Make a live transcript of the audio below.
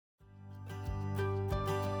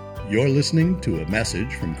You're listening to a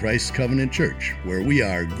message from Christ's Covenant Church, where we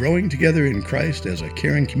are growing together in Christ as a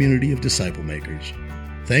caring community of disciple makers.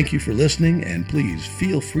 Thank you for listening, and please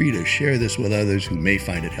feel free to share this with others who may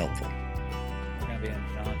find it helpful. We're going to be in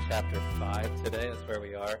John chapter 5 today. That's where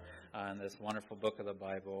we are in this wonderful book of the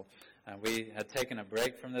Bible. We had taken a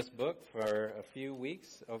break from this book for a few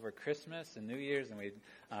weeks over Christmas and New Year's, and we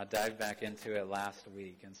dived back into it last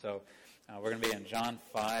week. And so we're going to be in John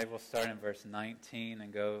 5. We'll start in verse 19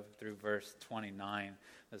 and go through verse 29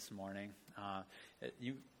 this morning.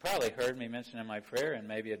 You probably heard me mention in my prayer, and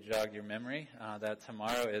maybe it jogged your memory, that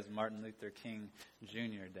tomorrow is Martin Luther King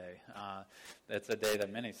Jr. Day. It's a day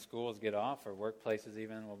that many schools get off, or workplaces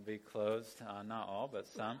even will be closed. Not all, but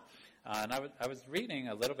some. And I was reading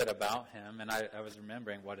a little bit about him, and I was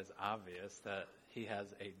remembering what is obvious, that he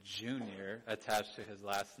has a junior attached to his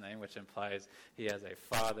last name, which implies he has a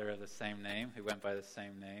father of the same name who went by the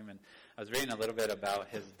same name. And I was reading a little bit about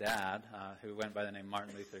his dad, who went by the name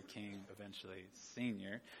Martin Luther King, eventually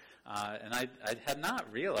Sr., and I had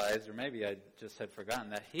not realized, or maybe I just had forgotten,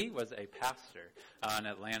 that he was a pastor in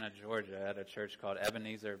Atlanta, Georgia, at a church called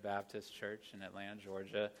Ebenezer Baptist Church in Atlanta,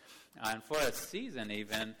 Georgia. And for a season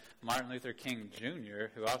even, Martin Luther King Jr.,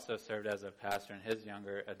 who also served as a pastor in his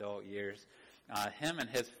younger adult years, him and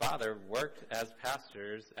his father worked as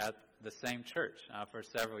pastors at the same church for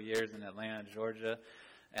several years in Atlanta, Georgia.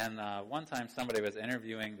 And one time somebody was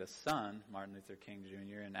interviewing the son, Martin Luther King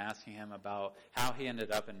Jr., and asking him about how he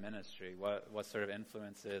ended up in ministry, what sort of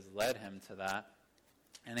influences led him to that.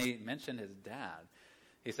 And he mentioned his dad.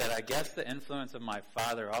 He said, "I guess the influence of my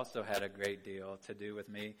father also had a great deal to do with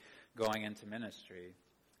me going into ministry.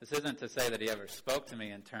 This isn't to say that he ever spoke to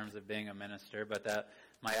me in terms of being a minister, but that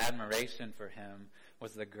my admiration for him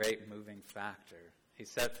was the great moving factor. He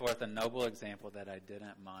set forth a noble example that I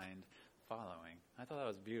didn't mind following." I thought that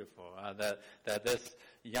was beautiful, that this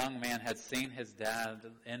young man had seen his dad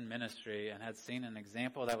in ministry and had seen an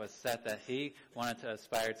example that was set that he wanted to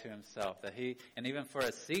aspire to himself. And even for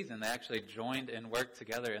a season, they actually joined and worked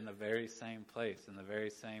together in the very same place, in the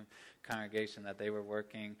very same congregation, that they were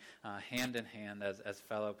working hand in hand as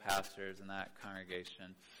fellow pastors in that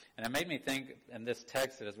congregation. And it made me think in this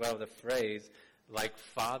text as well, the phrase, like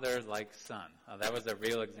father, like son. That was a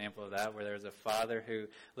real example of that, where there was a father who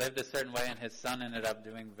lived a certain way and his son ended up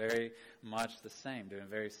doing very much the same, doing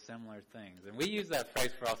very similar things. And we use that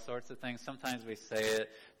phrase for all sorts of things. Sometimes we say it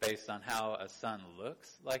based on how a son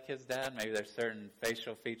looks like his dad. Maybe there's certain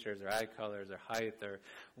facial features or eye colors or height or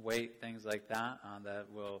weight, things like that, that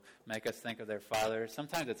will make us think of their father.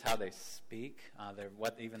 Sometimes it's how they speak,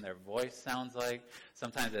 what even their voice sounds like.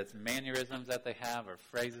 Sometimes it's mannerisms that they have or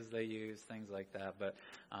phrases they use, things like that. But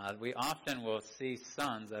we often will see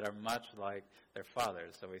sons that are much like their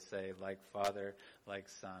fathers. So we say, like father, like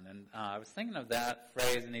son. And I was thinking of that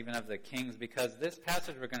phrase and even of the kings, because this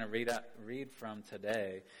passage we're going to read from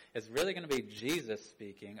today is really going to be Jesus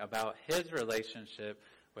speaking about his relationship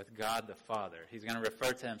with God the Father. He's going to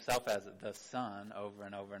refer to himself as the Son over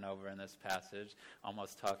and over and over in this passage,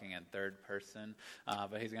 almost talking in third person.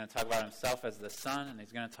 But he's going to talk about himself as the Son, and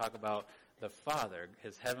he's going to talk about the Father,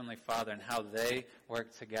 his heavenly Father, and how they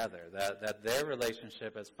work together, that their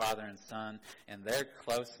relationship as father and son and their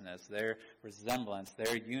closeness, their resemblance,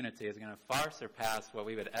 their unity is going to far surpass what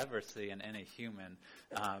we would ever see in any human,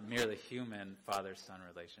 merely human father-son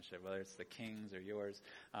relationship, whether it's the king's or yours.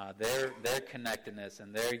 Their connectedness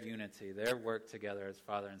and their unity, their work together as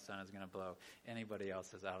father and son is going to blow anybody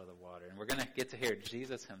else's out of the water. And we're going to get to hear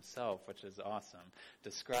Jesus himself, which is awesome,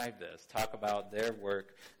 describe this, talk about their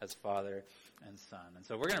work as father and son. And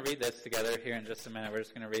so we're going to read this together here in just a minute. We're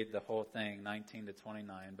just going to read the whole thing, 19 to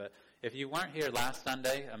 29. But if you weren't here last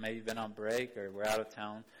Sunday, maybe you've been on break or we're out of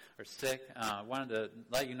town or sick, I wanted to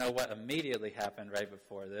let you know what immediately happened right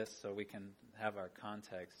before this so we can have our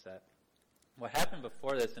context set. What happened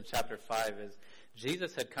before this in chapter 5 is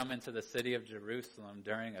Jesus had come into the city of Jerusalem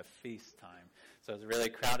during a feast time. So it was really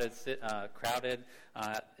crowded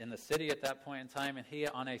in the city at that point in time. And he,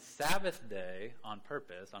 on a Sabbath day, on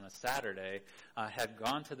purpose, on a Saturday, had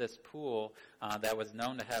gone to this pool that was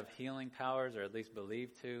known to have healing powers, or at least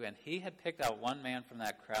believed to. And he had picked out one man from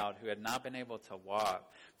that crowd who had not been able to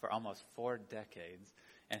walk for almost 4 decades.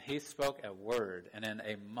 And he spoke a word, and in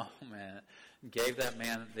a moment gave that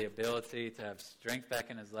man the ability to have strength back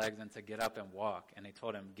in his legs and to get up and walk. And he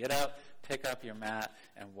told him, "Get up, pick up your mat,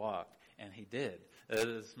 and walk." And he did. It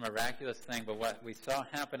was a miraculous thing. But what we saw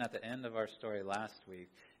happen at the end of our story last week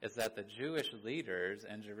is that the Jewish leaders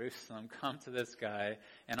in Jerusalem come to this guy,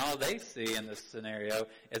 and all they see in this scenario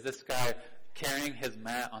is this guy carrying his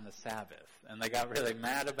mat on the Sabbath. And they got really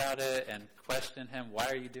mad about it and questioned him, "Why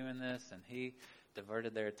are you doing this?" And he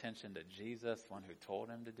diverted their attention to Jesus, the one who told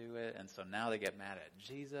him to do it. And so now they get mad at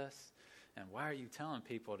Jesus. And why are you telling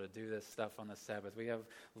people to do this stuff on the Sabbath? We have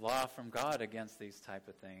law from God against these type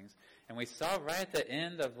of things. And we saw right at the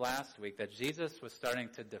end of last week that Jesus was starting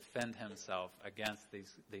to defend himself against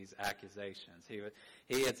these accusations.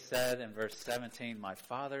 He had said in verse 17, my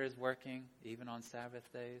Father is working even on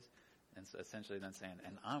Sabbath days. And so essentially then saying,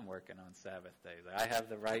 and I'm working on Sabbath days. I have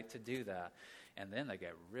the right to do that. And then they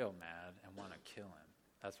get real mad and want to kill him.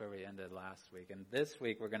 That's where we ended last week. And this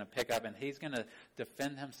week we're going to pick up, and he's going to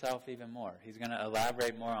defend himself even more. He's going to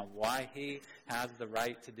elaborate more on why he has the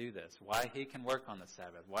right to do this, why he can work on the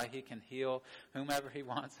Sabbath, why he can heal whomever he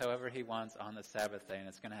wants, however he wants on the Sabbath day. And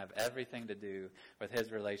it's going to have everything to do with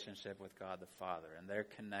his relationship with God the Father. And their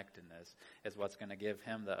connectedness is what's going to give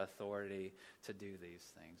him the authority to do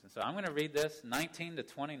these things. And so I'm going to read this, 19 to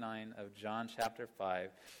 29 of John chapter 5.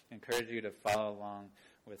 I encourage you to follow along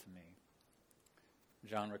with me.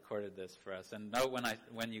 John recorded this for us. And note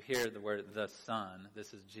when you hear the word the Son,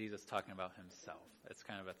 this is Jesus talking about himself. It's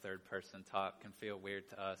kind of a third person talk. Can feel weird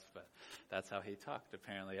to us, but that's how he talked,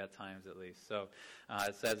 apparently, at times at least. So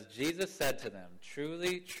it says, Jesus said to them,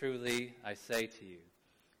 truly, truly, I say to you,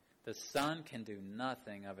 the Son can do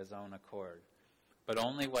nothing of his own accord, but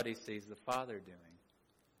only what he sees the Father doing.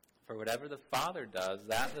 For whatever the Father does,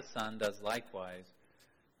 that the Son does likewise.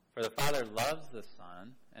 For the Father loves the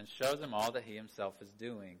Son and shows him all that he himself is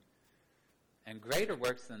doing. And greater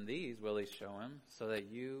works than these will he show him, so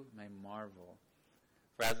that you may marvel.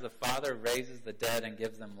 For as the Father raises the dead and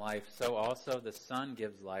gives them life, so also the Son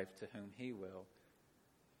gives life to whom he will.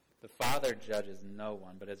 The Father judges no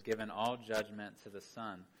one, but has given all judgment to the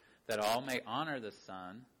Son, that all may honor the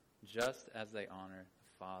Son, just as they honor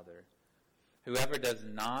the Father. Whoever does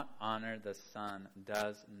not honor the Son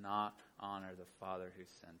does not honor the Father who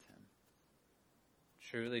sent him.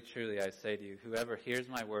 Truly, truly, I say to you, whoever hears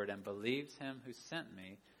my word and believes him who sent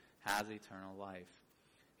me has eternal life.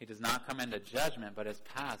 He does not come into judgment, but has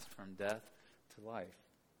passed from death to life.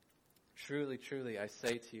 Truly, truly, I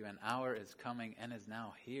say to you, an hour is coming and is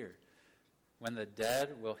now here, when the dead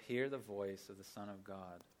will hear the voice of the Son of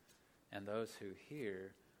God, and those who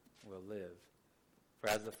hear will live. For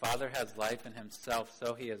as the Father has life in himself,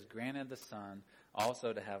 so he has granted the Son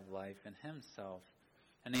also to have life in himself.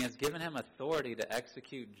 And he has given him authority to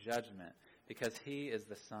execute judgment, because he is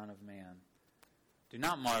the Son of Man. Do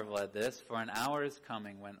not marvel at this, for an hour is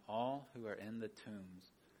coming when all who are in the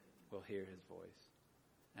tombs will hear his voice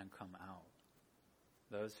and come out.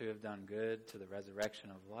 Those who have done good to the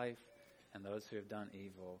resurrection of life, and those who have done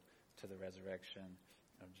evil to the resurrection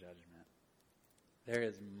of judgment. There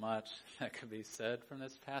is much that could be said from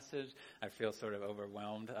this passage. I feel sort of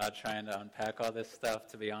overwhelmed trying to unpack all this stuff,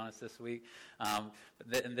 to be honest, this week.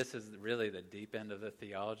 And this is really the deep end of the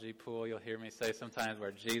theology pool, you'll hear me say sometimes,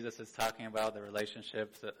 where Jesus is talking about the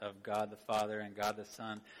relationships of God the Father and God the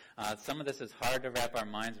Son. Some of this is hard to wrap our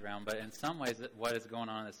minds around, but in some ways what is going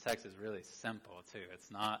on in this text is really simple, too.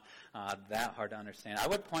 It's not that hard to understand. I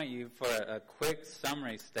would point you for a quick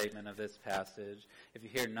summary statement of this passage, if you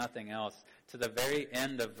hear nothing else, to the very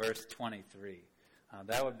end of verse 23.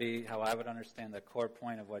 That would be how I would understand the core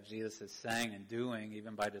point of what Jesus is saying and doing,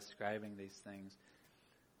 even by describing these things,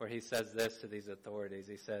 where he says this to these authorities.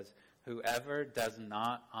 He says, whoever does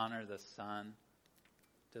not honor the Son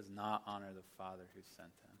does not honor the Father who sent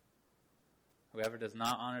him. Whoever does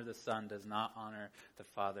not honor the Son does not honor the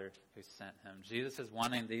Father who sent him. Jesus is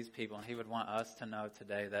wanting these people, and he would want us to know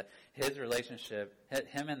today that his relationship,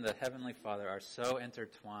 him and the Heavenly Father, are so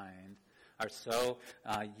intertwined, are so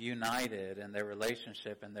united in their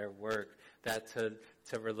relationship and their work, that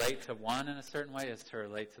to relate to one in a certain way is to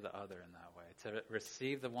relate to the other in that way. To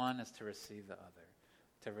receive the one is to receive the other.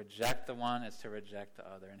 To reject the one is to reject the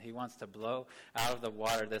other. And he wants to blow out of the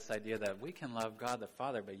water this idea that we can love God the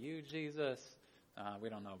Father, but you, Jesus, we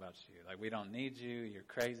don't know about you. Like, we don't need you. You're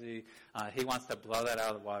crazy. He wants to blow that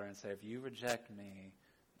out of the water and say, if you reject me,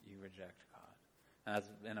 you reject God. And that's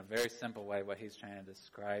in a very simple way what he's trying to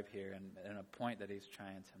describe here, and a point that he's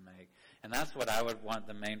trying to make. And that's what I would want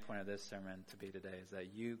the main point of this sermon to be today, is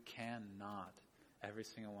that you cannot, every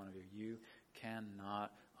single one of you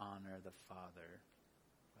cannot honor the Father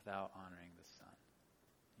without honoring the Son.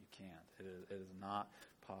 You can't. It is not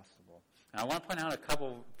possible. Now, I want to point out a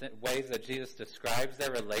couple ways that Jesus describes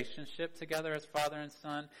their relationship together as Father and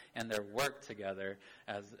Son, and their work together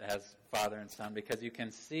as Father and Son, because you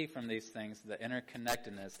can see from these things the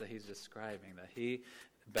interconnectedness that he's describing, that he,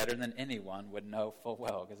 better than anyone, would know full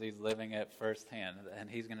well, because he's living it firsthand, and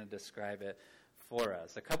he's going to describe it for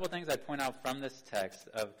us. A couple of things I point out from this text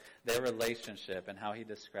of their relationship and how he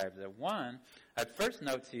describes it. One, I'd first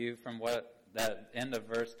note to you from what that end of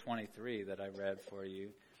verse 23 that I read for you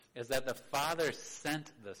is that the Father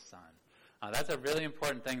sent the Son. That's a really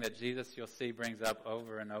important thing that Jesus, you'll see, brings up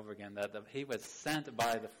over and over again, that he was sent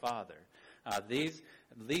by the Father. These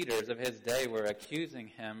leaders of his day were accusing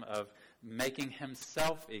him of making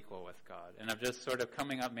himself equal with God and of just sort of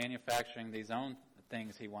coming up manufacturing these own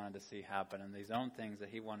things he wanted to see happen and these own things that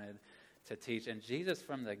he wanted to teach. And Jesus,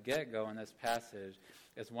 from the get-go in this passage,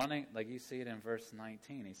 is wanting, like you see it in verse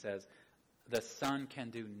 19, he says, the Son can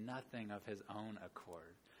do nothing of his own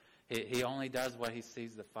accord. He only does what he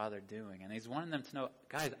sees the Father doing. And he's wanting them to know,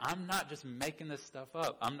 guys, I'm not just making this stuff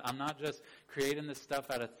up. I'm not just creating this stuff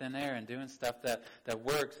out of thin air and doing stuff that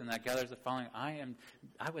works and that gathers a following.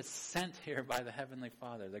 I was sent here by the Heavenly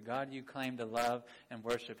Father, the God you claim to love and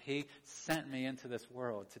worship. He sent me into this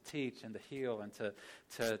world to teach and to heal and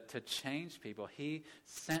to change people. He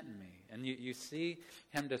sent me. And you see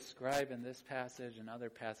him describe in this passage and other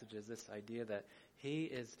passages this idea that he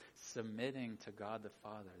is submitting to God the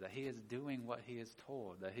Father, that he is doing what he is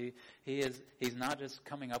told, that he's not just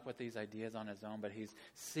coming up with these ideas on his own, but he's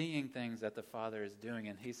seeing things that the Father is doing,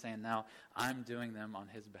 and he's saying, now I'm doing them on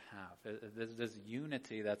his behalf. There's this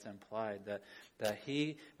unity that's implied, that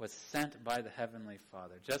he was sent by the Heavenly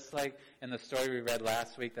Father. Just like in the story we read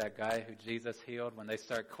last week, that guy who Jesus healed, when they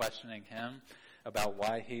start questioning him about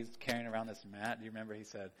why he's carrying around this mat. Do you remember he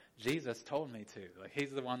said, Jesus told me to. Like, he's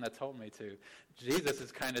the one that told me to. Jesus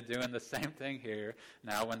is kind of doing the same thing here.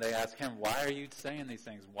 Now, when they ask him, why are you saying these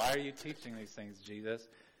things? Why are you teaching these things, Jesus?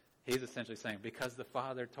 He's essentially saying, because the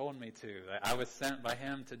Father told me to. I was sent by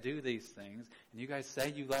him to do these things. And you guys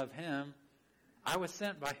say you love him. I was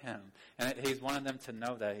sent by him. And he's wanting them to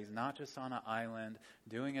know that he's not just on an island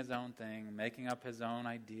doing his own thing, making up his own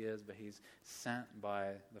ideas, but he's sent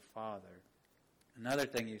by the Father. Another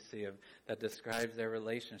thing you see that describes their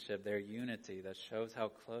relationship, their unity, that shows how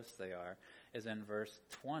close they are, is in verse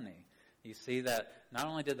 20. You see that not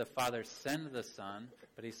only did the Father send the Son,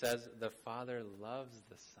 but he says the Father loves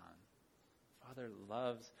the Son. The Father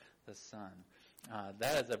loves the Son.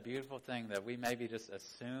 That is a beautiful thing that we maybe just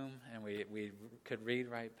assume and we could read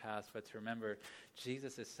right past, but to remember,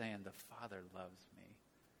 Jesus is saying the Father loves me.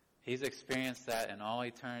 He's experienced that in all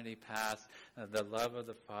eternity past, the love of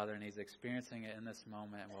the Father, and he's experiencing it in this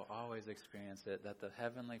moment and will always experience it, that the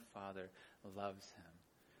Heavenly Father loves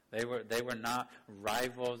him. They were not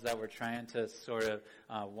rivals that were trying to sort of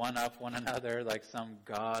one-up one another like some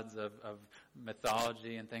gods of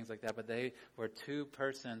mythology and things like that, but they were two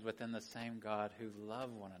persons within the same God who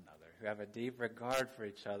love one another, who have a deep regard for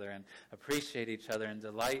each other and appreciate each other and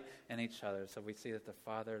delight in each other. So we see that the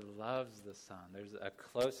Father loves the Son. There's a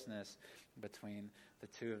closeness between the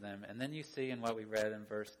two of them. And then you see in what we read in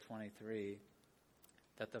verse 23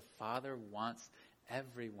 that the Father wants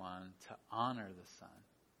everyone to honor the Son.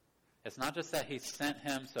 It's not just that he sent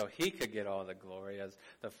him so he could get all the glory as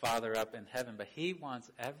the Father up in heaven, but he wants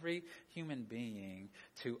every human being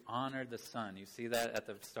to honor the Son. You see that at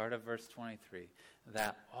the start of verse 23,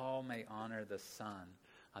 that all may honor the Son.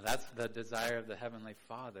 That's the desire of the Heavenly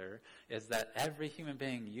Father, is that every human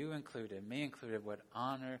being, you included, me included, would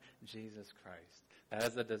honor Jesus Christ. That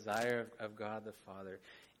is the desire of God the Father.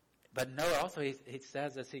 But no, also he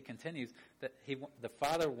says as he continues, that the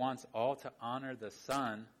Father wants all to honor the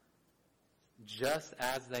Son just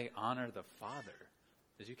as they honor the Father.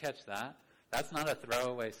 Did you catch that? That's not a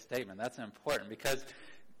throwaway statement. That's important, because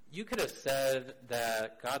you could have said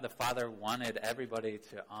that God the Father wanted everybody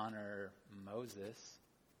to honor Moses,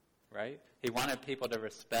 right? He wanted people to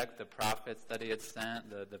respect the prophets that he had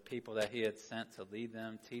sent, the people that he had sent to lead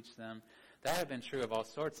them, teach them. That had been true of all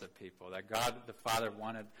sorts of people, that God the Father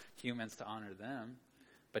wanted humans to honor them.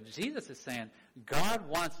 But Jesus is saying, God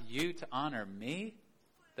wants you to honor me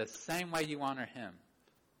the same way you honor him.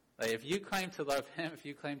 Like, if you claim to love him, if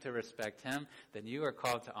you claim to respect him, then you are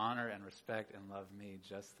called to honor and respect and love me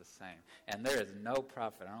just the same. And there is no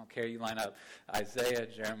prophet, I don't care, you line up Isaiah,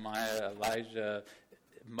 Jeremiah, Elijah,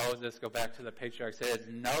 Moses, go back to the patriarchs, there is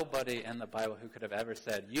nobody in the Bible who could have ever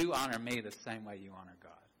said, you honor me the same way you honor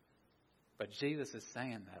God. But Jesus is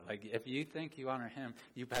saying that. Like, if you think you honor him,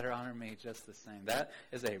 you better honor me just the same. That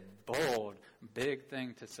is a bold, big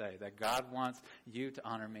thing to say, that God wants you to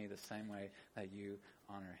honor me the same way that you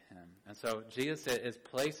honor him. And so Jesus is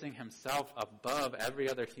placing himself above every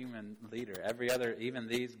other human leader, every other, even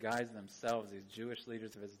these guys themselves, these Jewish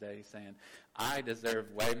leaders of his day. He's saying, I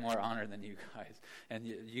deserve way more honor than you guys. And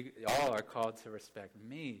you all are called to respect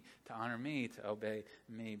me, to honor me, to obey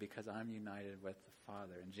me, because I'm united with the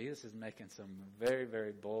Father. And Jesus is making some very,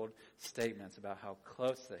 very bold statements about how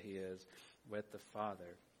close that he is with the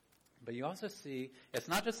Father. But you also see, it's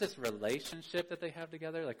not just this relationship that they have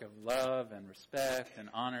together, like of love and respect and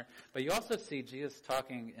honor, but you also see Jesus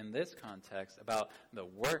talking in this context about the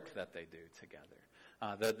work that they do together.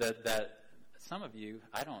 That some of you,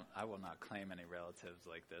 I will not claim any relatives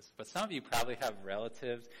like this, but some of you probably have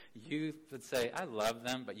relatives. You would say, I love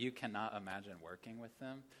them, but you cannot imagine working with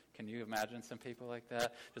them. Can you imagine some people like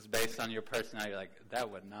that? Just based on your personality, like,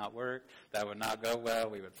 that would not work. That would not go well.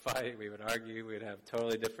 We would fight. We would argue. We would have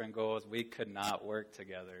totally different goals. We could not work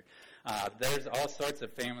together. There's all sorts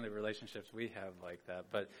of family relationships we have like that.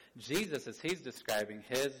 But Jesus, as he's describing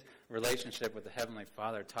his relationship with the Heavenly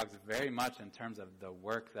Father, talks very much in terms of the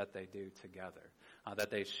work that they do together.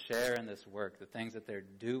 That they share in this work. The things that they're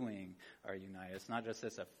doing are united. It's not just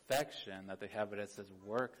this affection that they have, but it's this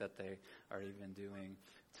work that they are even doing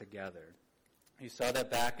together. You saw that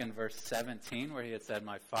back in verse 17 where he had said,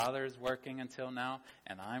 my Father is working until now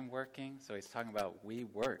and I'm working. So he's talking about we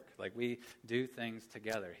work, like we do things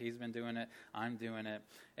together. He's been doing it, I'm doing it.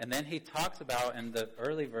 And then he talks about in the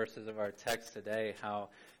early verses of our text today how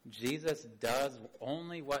Jesus does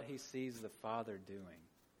only what he sees the Father doing.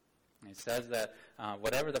 And he says that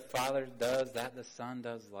whatever the Father does, that the Son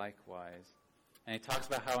does likewise. And he talks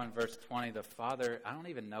about how in verse 20, the Father, I don't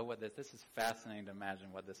even know what this is fascinating to imagine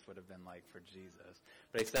what this would have been like for Jesus.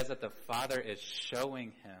 But he says that the Father is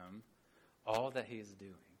showing him all that he's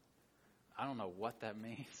doing. I don't know what that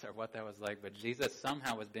means or what that was like, but Jesus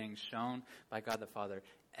somehow was being shown by God the Father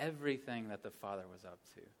everything that the Father was up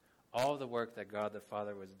to. All the work that God the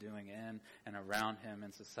Father was doing in and around him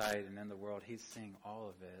in society and in the world, he's seeing all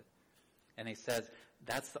of it. And he says,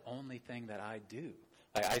 that's the only thing that I do.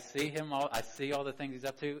 Like, I see all the things he's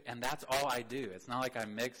up to, and that's all I do. It's not like I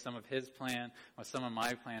mix some of his plan with some of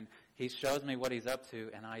my plan. He shows me what he's up to,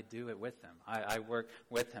 and I do it with him. I work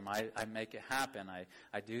with him. I make it happen. I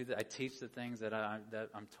teach the things that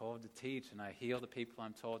I'm told to teach, and I heal the people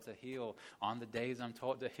I'm told to heal on the days I'm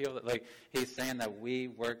told to heal. Like, he's saying that we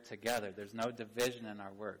work together. There's no division in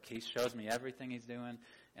our work. He shows me everything he's doing,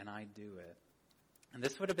 and I do it. And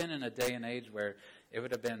this would have been in a day and age where it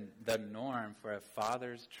would have been the norm for a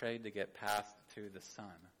father's trade to get passed to the son,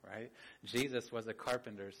 right? Jesus was a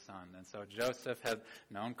carpenter's son, and so Joseph had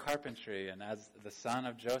known carpentry, and as the son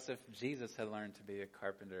of Joseph, Jesus had learned to be a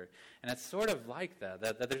carpenter. And it's sort of like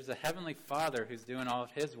that there's a heavenly Father who's doing all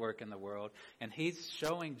of his work in the world, and he's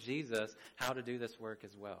showing Jesus how to do this work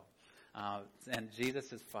as well. And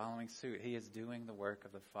Jesus is following suit. He is doing the work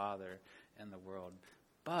of the Father in the world.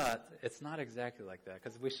 But it's not exactly like that,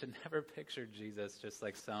 because we should never picture Jesus just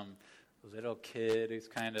like some little kid who's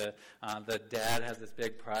kind of, the dad has this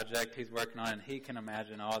big project he's working on, and he can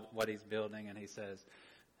imagine all what he's building, and he says,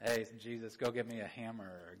 hey, Jesus, go get me a hammer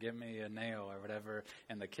or give me a nail or whatever.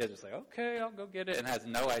 And the kid's just like, okay, I'll go get it, and has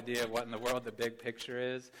no idea what in the world the big picture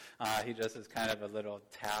is. He just is kind of a little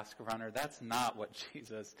task runner. That's not what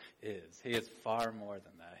Jesus is. He is far more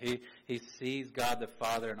than that. He sees God the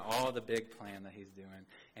Father and all the big plan that he's doing,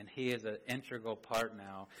 and he is an integral part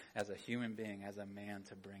now as a human being, as a man,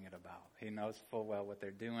 to bring it about. He knows full well what they're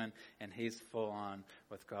doing, and he's full on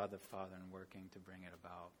with God the Father and working to bring it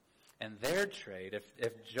about. And their trade,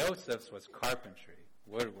 if Joseph's was carpentry,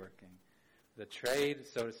 woodworking, the trade,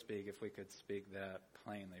 so to speak, if we could speak that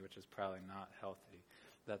plainly, which is probably not healthy,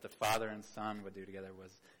 that the father and son would do together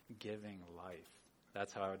was giving life.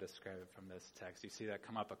 That's how I would describe it from this text. You see that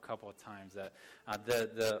come up a couple of times, that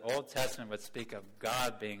the Old Testament would speak of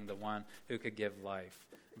God being the one who could give life.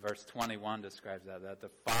 Verse 21 describes that the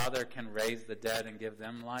Father can raise the dead and give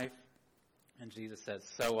them life. And Jesus says,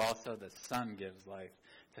 so also the Son gives life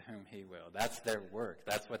to whom he will. That's their work.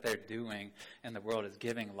 That's what they're doing in the world, is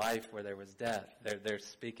giving life where there was death. They're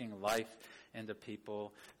speaking life into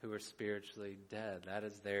people who are spiritually dead. That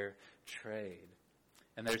is their trade.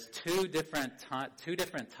 And there's two different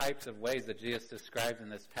types of ways that Jesus describes in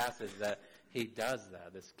this passage that he does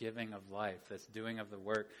that, this giving of life, this doing of the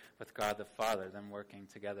work with God the Father, them working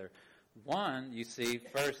together. One, you see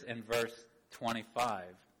first in verse 25.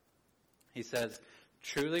 He says,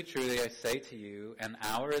 truly, truly, I say to you, an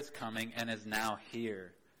hour is coming and is now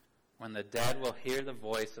here, when the dead will hear the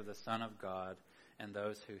voice of the Son of God, and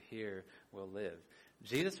those who hear will live.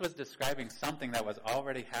 Jesus was describing something that was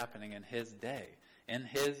already happening in his day, in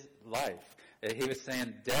his life. He was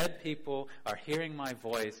saying, dead people are hearing my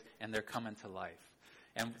voice, and they're coming to life.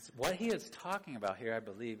 And what he is talking about here, I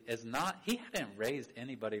believe, is not, he hadn't raised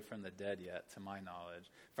anybody from the dead yet, to my knowledge,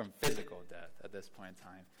 from physical death at this point in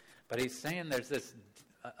time. But he's saying there's this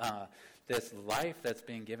life that's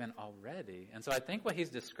being given already. And so I think what he's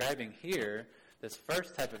describing here, this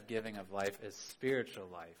first type of giving of life, is spiritual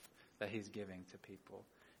life that he's giving to people.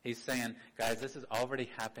 He's saying, guys, this is already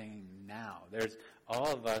happening now.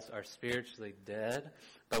 All of us are spiritually dead,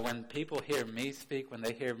 but when people hear me speak, when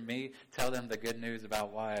they hear me tell them the good news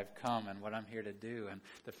about why I've come and what I'm here to do and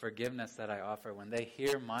the forgiveness that I offer, when they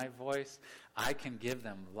hear my voice, I can give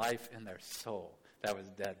them life in their soul that was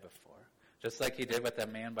dead before. Just like he did with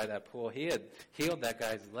that man by that pool. He had healed that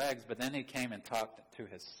guy's legs, but then he came and talked to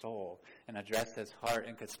his soul and addressed his heart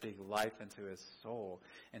and could speak life into his soul.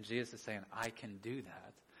 And Jesus is saying, I can do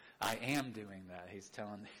that. I am doing that. He's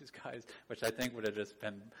telling these guys, which I think would have just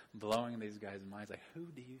been blowing these guys' minds. Like, who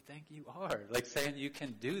do you think you are? Like saying you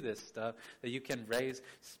can do this stuff, that you can raise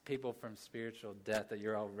people from spiritual death, that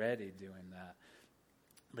you're already doing that.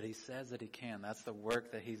 But he says that he can. That's the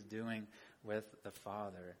work that he's doing with the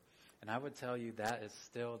Father. And I would tell you that is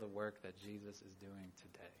still the work that Jesus is doing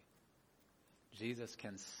today. Jesus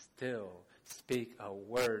can still speak a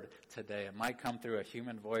word today. It might come through a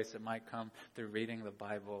human voice. It might come through reading the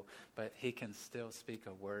Bible. But he can still speak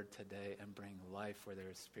a word today and bring life where there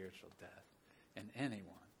is spiritual death in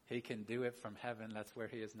anyone. He can do it from heaven. That's where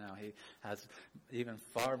he is now. He has even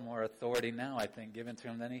far more authority now, I think, given to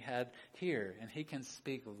him than he had here. And he can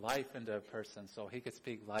speak life into a person's soul. He could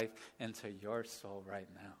speak life into your soul right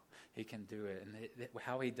now. He can do it. And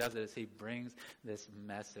how he does it is he brings this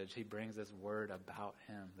message. He brings this word about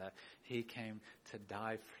him, that he came to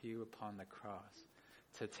die for you upon the cross,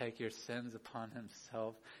 to take your sins upon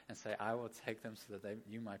himself and say, I will take them so that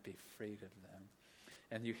you might be freed of them.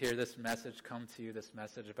 And you hear this message come to you, this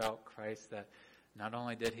message about Christ, that not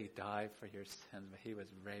only did he die for your sins, but he was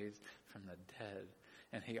raised from the dead.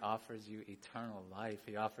 And he offers you eternal life.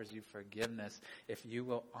 He offers you forgiveness if you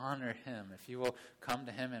will honor him, if you will come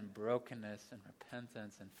to him in brokenness and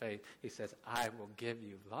repentance and faith. He says, I will give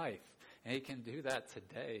you life. And he can do that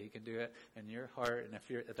today. He can do it in your heart. And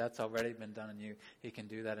if that's already been done in you, he can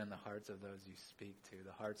do that in the hearts of those you speak to,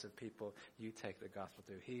 the hearts of people you take the gospel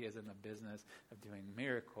to. He is in the business of doing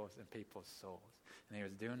miracles in people's souls. And he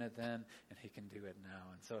was doing it then, and he can do it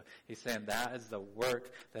now. And so he's saying that is the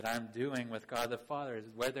work that I'm doing with God the Father, is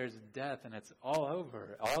where there's death, and it's all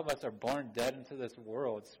over. All of us are born dead into this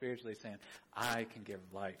world, spiritually saying, I can give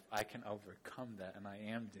life. I can overcome that, and I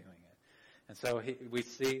am doing it. And so we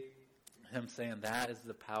see him saying that is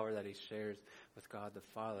the power that he shares with God the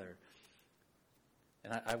Father.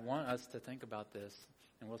 And I want us to think about this,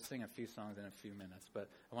 and we'll sing a few songs in a few minutes, but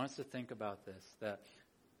I want us to think about this, that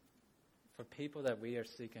for people that we are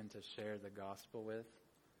seeking to share the gospel with,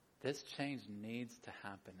 this change needs to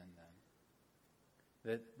happen in them.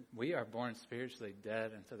 That we are born spiritually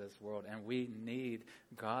dead into this world, and we need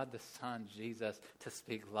God the Son, Jesus, to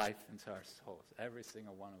speak life into our souls, every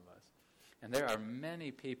single one of us. And there are many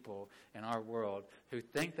people in our world who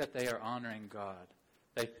think that they are honoring God.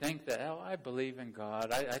 They think that, I believe in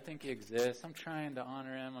God. I think he exists. I'm trying to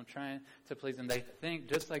honor him. I'm trying to please him. They think,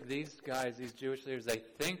 just like these guys, these Jewish leaders, they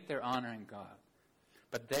think they're honoring God.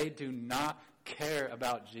 But they do not care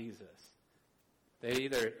about Jesus. They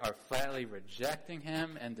either are flatly rejecting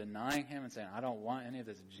him and denying him and saying, I don't want any of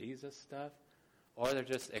this Jesus stuff, or they're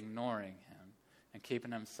just ignoring him and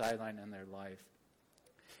keeping him sidelined in their life.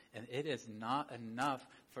 And it is not enough,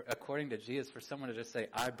 according to Jesus, for someone to just say,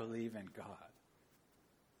 I believe in God.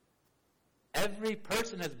 Every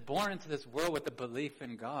person is born into this world with a belief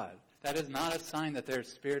in God. That is not a sign that there is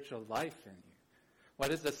spiritual life in you.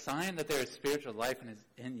 What is the sign that there is spiritual life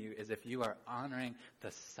in you is if you are honoring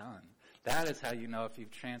the Son. That is how you know if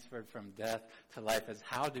you've transferred from death to life, is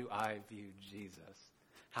how do I view Jesus?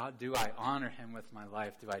 How do I honor him with my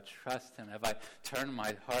life? Do I trust him? Have I turned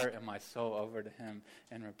my heart and my soul over to him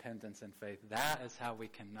in repentance and faith? That is how we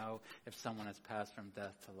can know if someone has passed from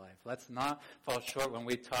death to life. Let's not fall short when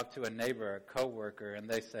we talk to a neighbor or a coworker and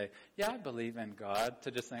they say, yeah, I believe in God,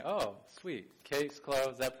 to just think, oh, sweet, case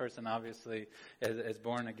closed. That person obviously is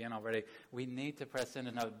born again already. We need to press in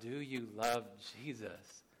and know, do you love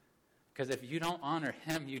Jesus? Because if you don't honor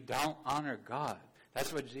him, you don't honor God.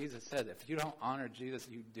 That's what Jesus said. If you don't honor Jesus,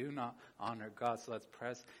 you do not honor God. So let's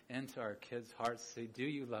press into our kids' hearts. See, do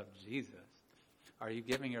you love Jesus? Are you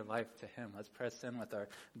giving your life to him? Let's press in with our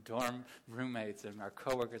dorm roommates and our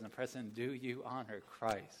coworkers and press in. Do you honor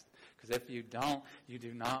Christ? Because if you don't, you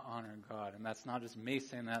do not honor God. And that's not just me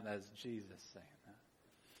saying that. That's Jesus saying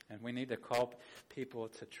that. And we need to call people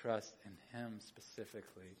to trust in him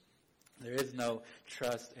specifically. There is no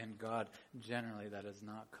trust in God generally that has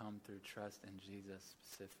not come through trust in Jesus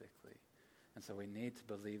specifically. And so we need to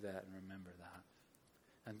believe that and remember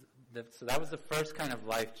that. And So that was the first kind of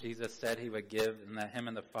life Jesus said he would give, and that him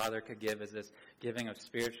and the Father could give, is this giving of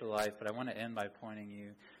spiritual life. But I want to end by pointing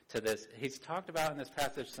you to this. He's talked about in this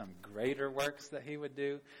passage some greater works that he would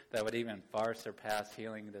do that would even far surpass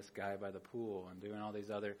healing this guy by the pool and doing all these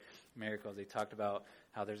other miracles. He talked about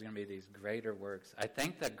how there's going to be these greater works. I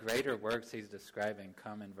think the greater works he's describing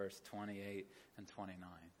come in verse 28 and 29.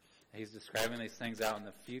 He's describing these things out in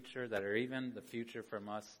the future that are even the future from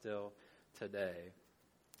us still today.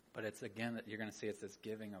 But it's, again, that you're going to see it's this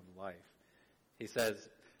giving of life. He says,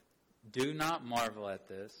 do not marvel at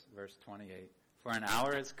this, verse 28, for an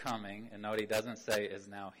hour is coming, and note he doesn't say is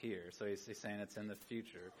now here, so he's saying it's in the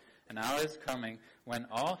future. An hour is coming when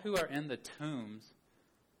all who are in the tombs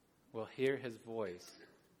will hear his voice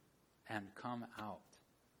and come out.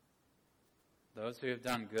 Those who have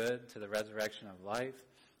done good to the resurrection of life,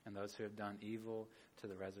 and those who have done evil to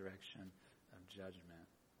the resurrection of judgment.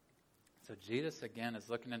 So Jesus, again, is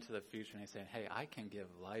looking into the future, and he's saying, hey, I can give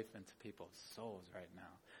life into people's souls right now.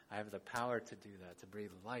 I have the power to do that, to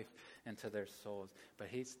breathe life into their souls. But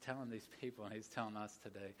he's telling these people, and he's telling us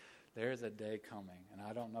today, there is a day coming, and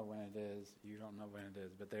I don't know when it is, you don't know when it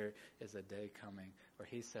is, but there is a day coming where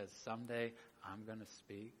he says, someday I'm going to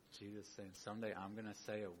speak. Jesus saying, someday I'm going to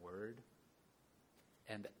say a word,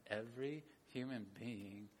 and every human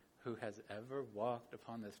being who has ever walked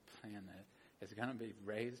upon this planet is going to be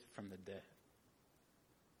raised from the dead.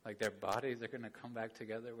 Like their bodies are going to come back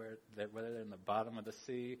together, whether they're in the bottom of the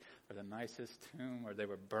sea or the nicest tomb or they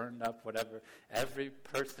were burned up, whatever. Every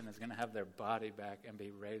person is going to have their body back and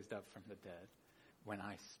be raised up from the dead when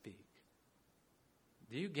I speak.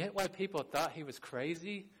 Do you get why people thought he was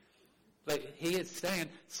crazy? Like he is saying,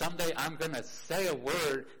 someday I'm going to say a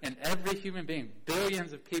word and every human being,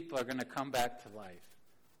 billions of people are going to come back to life.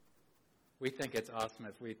 We think it's awesome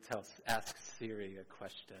if we ask Siri a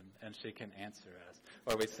question and she can answer us.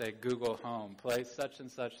 Or we say, Google Home, play such and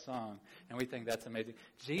such song. And we think that's amazing.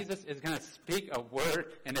 Jesus is going to speak a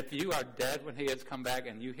word, and if you are dead when he has come back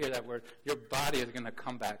and you hear that word, your body is going to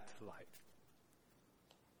come back to life.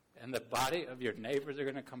 And the body of your neighbors are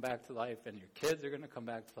going to come back to life, and your kids are going to come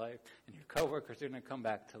back to life, and your coworkers are going to come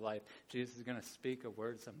back to life. Jesus is going to speak a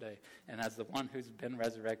word someday, and as the one who's been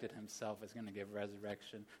resurrected himself is going to give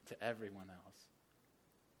resurrection to everyone else,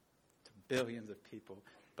 to billions of people.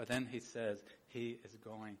 But then he says he is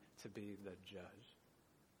going to be the judge.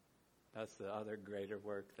 That's the other greater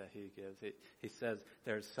work that he gives. He says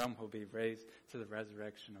there's some who will be raised to the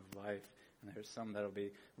resurrection of life, and there's some that will be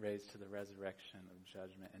raised to the resurrection of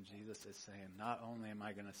judgment. And Jesus is saying, not only am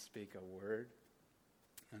I going to speak a word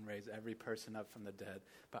and raise every person up from the dead,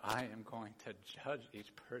 but I am going to judge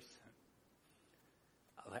each person.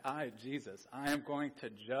 Jesus, I am going to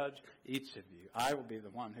judge each of you. I will be the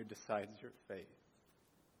one who decides your fate.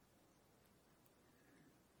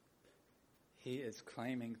 He is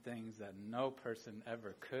claiming things that no person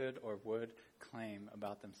ever could or would claim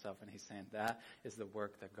about themselves. And he's saying that is the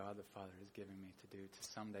work that God the Father is giving me to do, to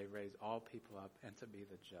someday raise all people up and to be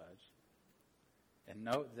the judge. And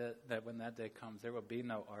note that when that day comes, there will be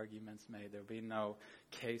no arguments made. There will be no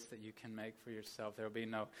case that you can make for yourself. There will be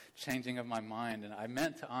no changing of my mind. And I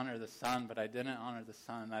meant to honor the Son, but I didn't honor the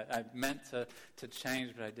Son. I meant to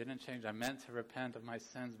change, but I didn't change. I meant to repent of my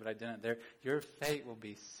sins, but I didn't. Your fate will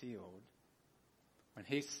be sealed. When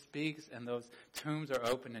he speaks and those tombs are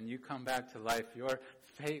open and you come back to life, your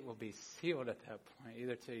fate will be sealed at that point,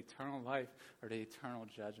 either to eternal life or to eternal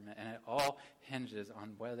judgment. And it all hinges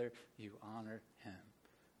on whether you honor him.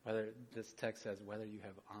 Whether, this text says, whether you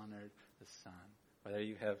have honored the Son. Whether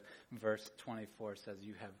you have, verse 24 says,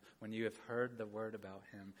 when you have heard the word about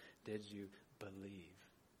him, did you believe?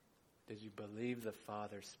 Did you believe the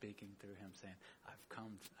Father speaking through him, saying,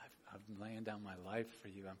 I'm laying down my life for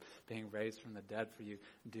you. I'm being raised from the dead for you.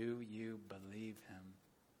 Do you believe him?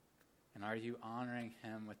 And are you honoring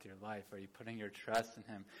him with your life? Are you putting your trust in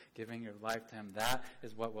him, giving your life to him? That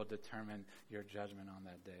is what will determine your judgment on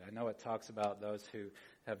that day. I know it talks about those who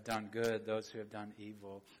have done good, those who have done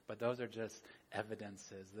evil, but those are just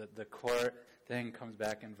evidences. The core thing comes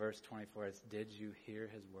back in verse 24. It's, did you hear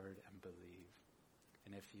his word and believe?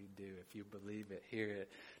 And if you do, if you believe it, hear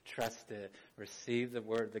it, trust it, receive the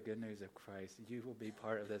word, the good news of Christ, you will be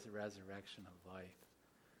part of this resurrection of life.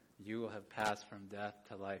 You will have passed from death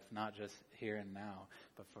to life, not just here and now,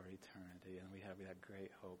 but for eternity. And we have that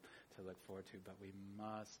great hope to look forward to. But we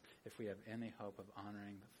must, if we have any hope of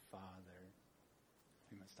honoring the Father,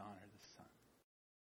 we must honor the Son.